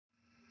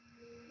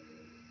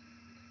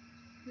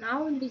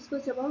Now we'll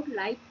discuss about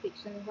like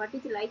fraction. What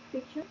is like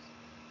fractions?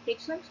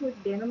 Fractions whose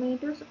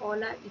denominators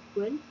all are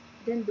equal,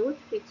 then those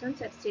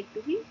fractions are said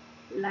to be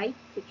like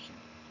fraction.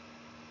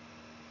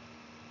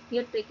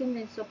 Here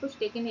suppose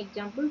take an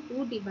example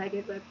 2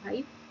 divided by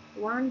 5,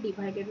 1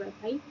 divided by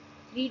 5,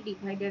 3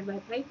 divided by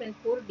 5 and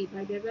 4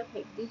 divided by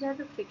 5. These are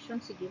the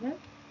fractions given.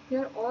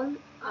 Here all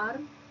are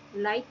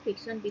like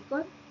fraction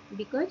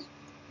because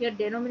here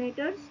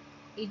denominators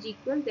is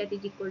equal, that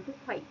is equal to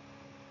 5.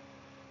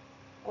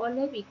 All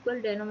have equal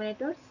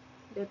denominators,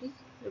 that is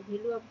the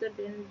value of the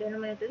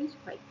denominator is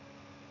 5.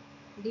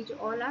 These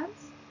all are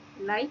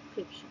like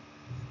fraction.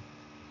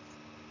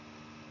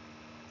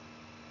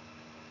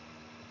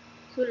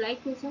 So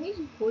like fraction is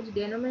whose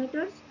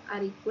denominators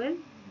are equal.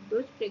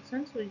 Those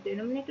fractions whose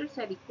denominators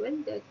are equal,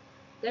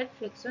 that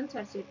fractions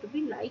are said to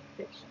be like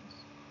fractions.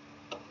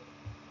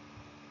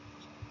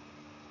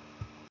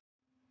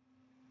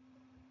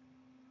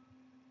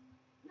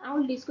 Now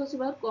we'll discuss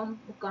about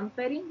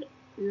comparing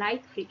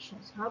like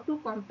fractions. How to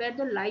compare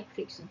the like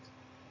fractions?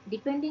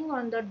 Depending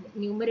on the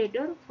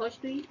numerator,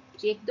 first we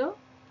check the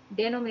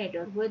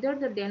denominator, whether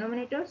the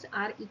denominators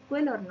are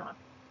equal or not.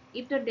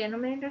 If the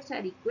denominators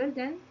are equal,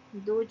 then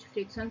those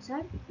fractions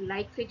are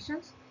like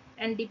fractions,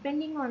 and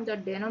depending on the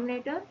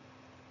denominator,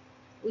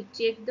 we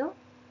check the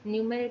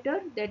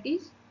numerator, that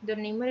is the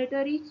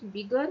numerator is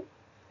bigger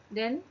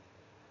than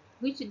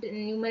which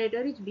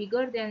numerator is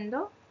bigger than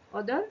the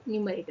other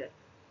numerator.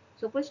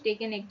 Suppose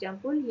take an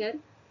example here,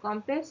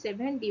 compare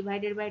 7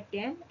 divided by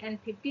 10 and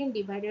 15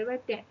 divided by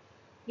 10.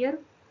 Here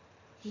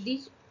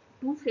these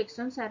two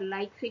fractions are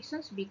like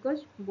fractions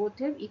because both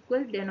have equal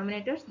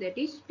denominators, that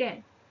is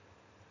 10.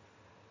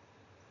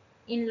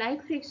 In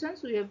like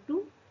fractions we have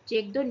to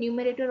check the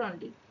numerator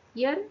only.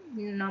 Here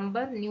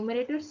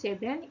numerator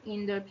 7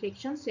 in the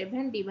fraction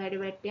 7 divided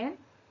by 10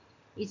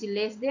 is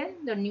less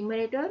than the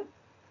numerator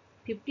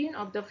 15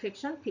 of the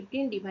fraction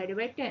 15 divided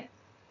by 10.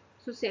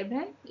 So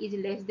 7 is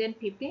less than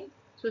 15.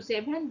 So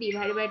 7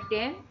 divided by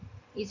 10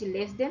 is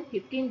less than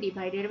 15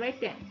 divided by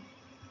 10.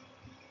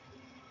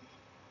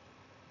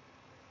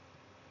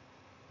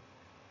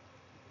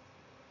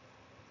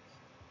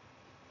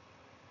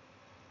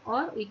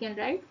 Or we can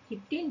write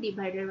 15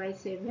 divided by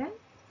 7.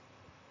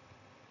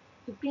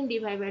 15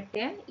 divided by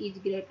 10 is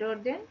greater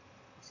than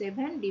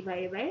 7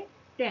 divided by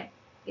 10.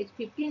 It's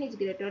 15 is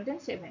greater than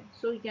 7.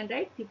 So we can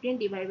write 15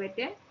 divided by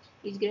 10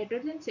 is greater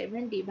than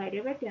 7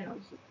 divided by 10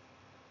 also.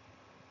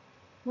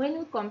 When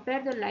we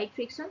compare the like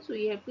fractions,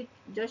 we have to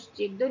just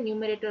check the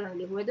numerator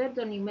only, whether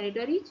the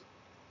numerator is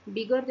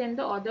bigger than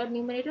the other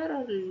numerator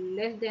or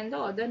less than the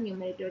other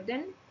numerator.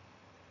 Then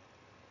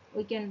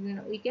we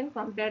can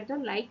compare the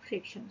like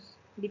fractions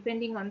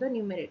depending on the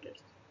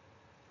numerators.